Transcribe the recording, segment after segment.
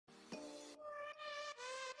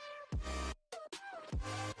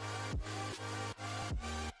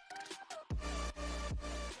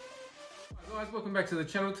Guys, welcome back to the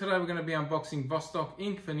channel. Today we're going to be unboxing Vostok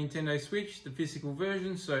Inc. for Nintendo Switch, the physical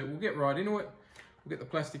version. So we'll get right into it. We'll get the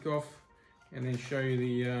plastic off and then show you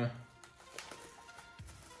the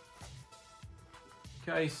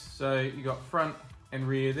case. So you got front and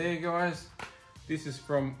rear there, guys. This is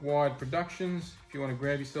from Wide Productions, if you want to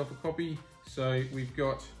grab yourself a copy. So we've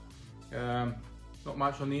got not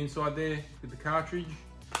much on the inside there with the cartridge.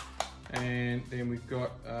 And then we've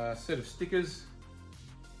got a set of stickers.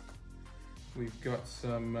 We've got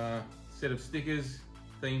some set of stickers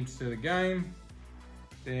themed to the game.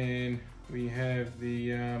 Then we have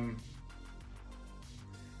the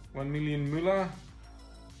 1 million Muller.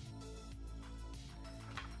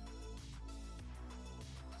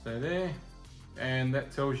 So there, and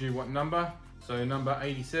that tells you what number. So number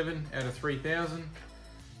 87 out of 3,000.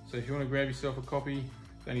 So if you want to grab yourself a copy,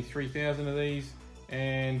 there's only 3,000 of these.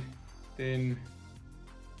 And then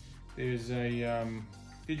there's a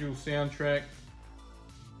digital soundtrack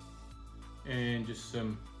and just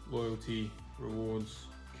some loyalty rewards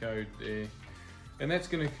code there. And that's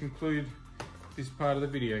going to conclude this part of the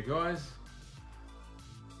video, guys.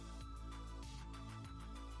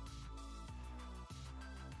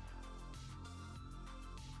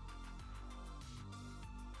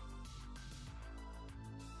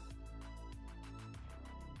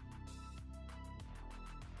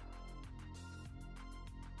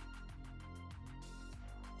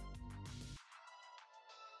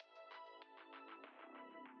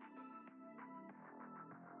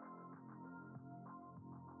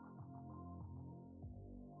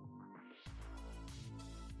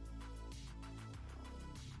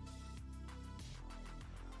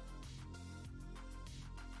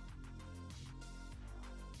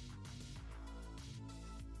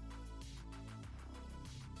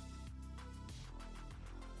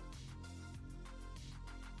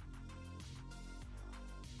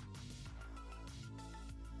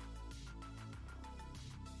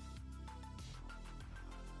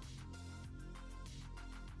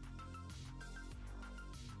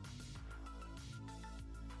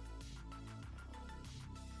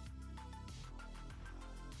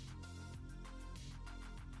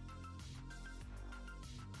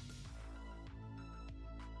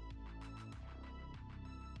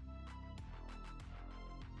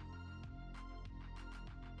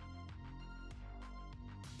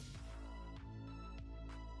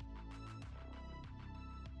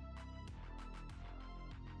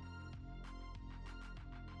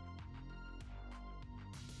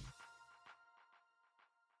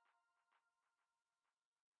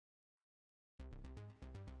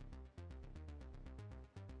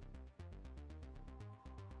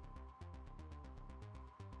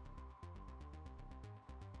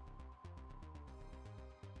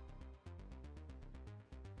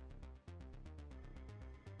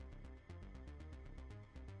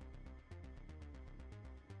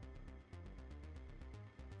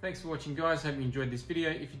 Thanks for watching, guys. Hope you enjoyed this video.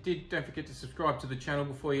 If you did, don't forget to subscribe to the channel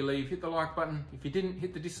before you leave. Hit the like button. If you didn't,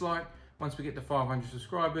 hit the dislike. Once we get to 500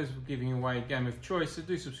 subscribers, we're giving away a game of choice, so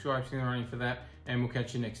do subscribe to the running for that, and we'll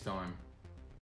catch you next time.